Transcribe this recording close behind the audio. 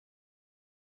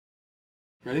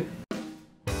Ready?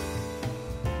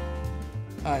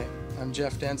 Hi, I'm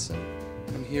Jeff Denson.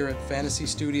 I'm here at Fantasy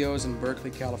Studios in Berkeley,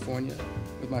 California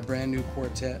with my brand new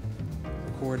quartet,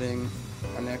 recording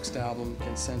our next album,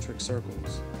 Concentric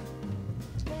Circles.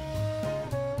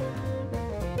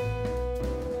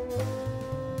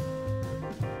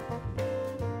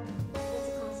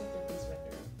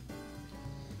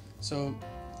 So,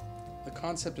 the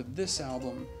concept of this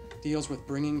album deals with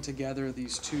bringing together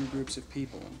these two groups of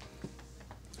people,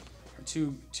 or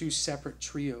two separate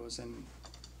trios, and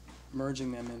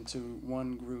merging them into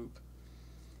one group.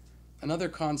 Another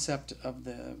concept of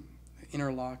the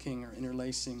interlocking or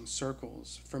interlacing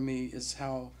circles for me is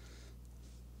how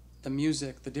the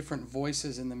music, the different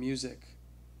voices in the music,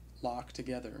 lock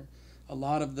together. A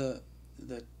lot of the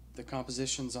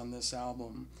compositions on this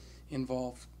album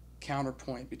involve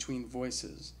counterpoint between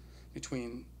voices,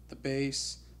 between the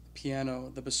bass, the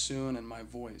piano, the bassoon, and my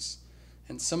voice.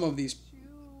 And some of these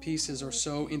pieces are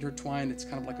so intertwined, it's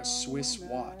kind of like a Swiss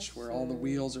watch where all the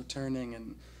wheels are turning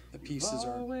and the pieces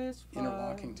are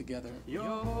interlocking together. Your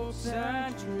hopes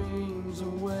and dreams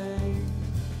away.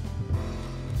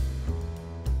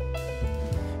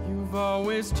 You've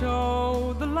always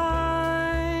told the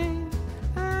lie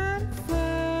and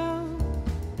felt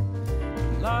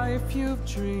the life you've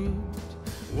dreamed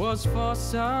was for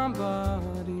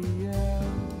somebody else.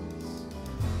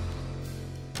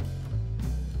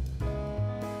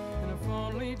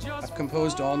 I've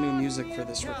composed all new music for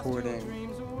this recording,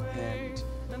 and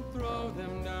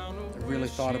I really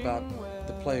thought about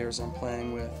the players I'm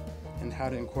playing with and how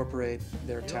to incorporate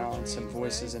their talents and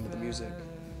voices into the music.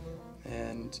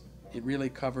 And it really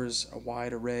covers a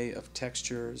wide array of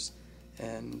textures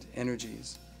and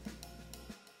energies.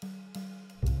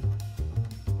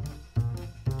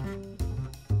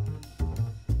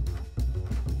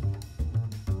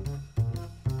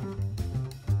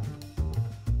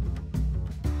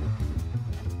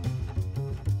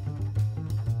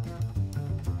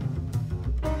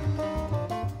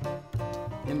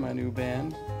 In my new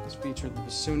band is featured the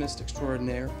bassoonist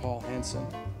extraordinaire, Paul Hanson,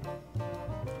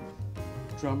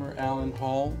 drummer Alan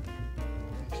Hall,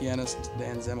 and pianist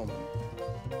Dan Zemelman.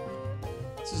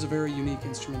 This is a very unique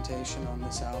instrumentation on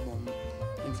this album.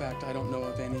 In fact, I don't know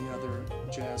of any other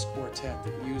jazz quartet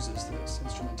that uses this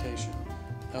instrumentation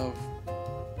of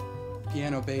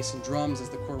piano, bass, and drums as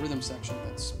the core rhythm section.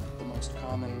 That's the most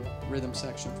common rhythm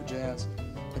section for jazz.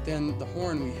 But then the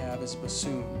horn we have is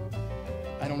bassoon.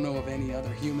 I don't know of any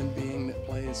other human being that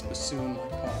plays bassoon like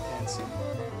Paul Hanson.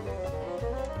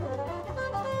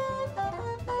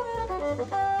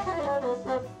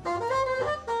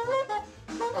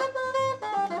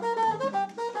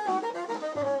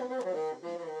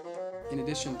 In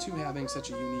addition to having such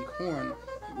a unique horn,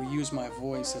 we use my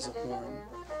voice as a horn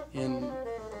in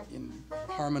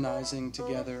harmonizing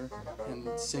together and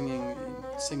singing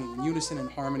in unison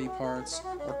and harmony parts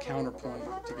or counterpoint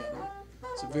together.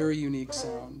 It's a very unique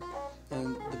sound,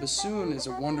 and the bassoon is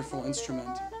a wonderful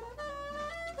instrument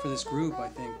for this group, I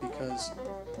think, because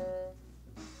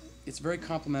it's very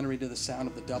complementary to the sound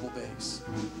of the double bass.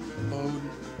 Bowed,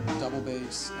 double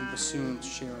bass, and bassoons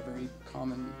share a very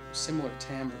common, similar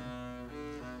timbre.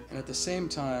 And at the same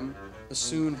time,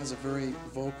 bassoon has a very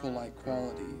vocal-like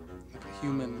quality, like a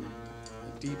human,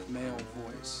 a deep male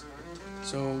voice.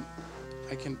 So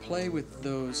I can play with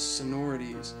those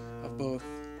sonorities of both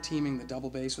teaming the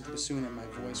double bass with the bassoon and my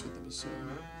voice with the bassoon.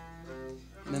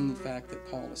 And then the fact that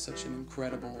Paul is such an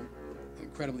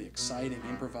incredibly exciting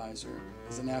improviser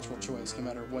is a natural choice no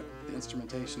matter what the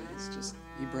instrumentation is. Just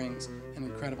he brings an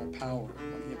incredible power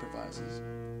when he improvises.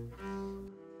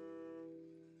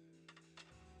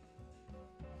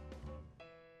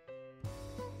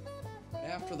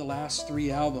 After the last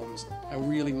 3 albums, I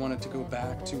really wanted to go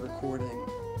back to recording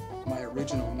my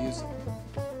original music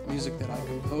that I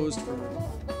composed for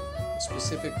a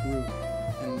specific group,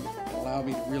 and it allowed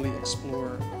me to really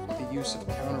explore the use of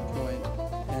counterpoint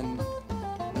and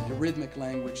the rhythmic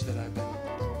language that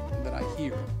I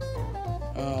hear.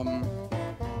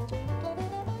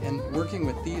 And working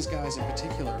with these guys in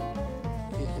particular,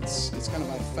 it's kind of,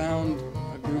 I found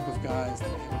a group of guys that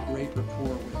I have a great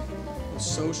rapport with,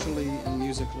 socially and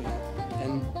musically,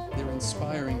 and they're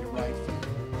inspiring to write for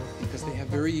because they have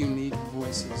very unique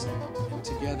voices, and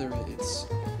together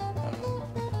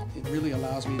it really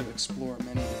allows me to explore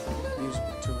many different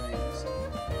musical terrains.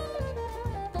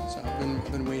 So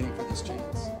I've been waiting for this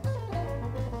chance.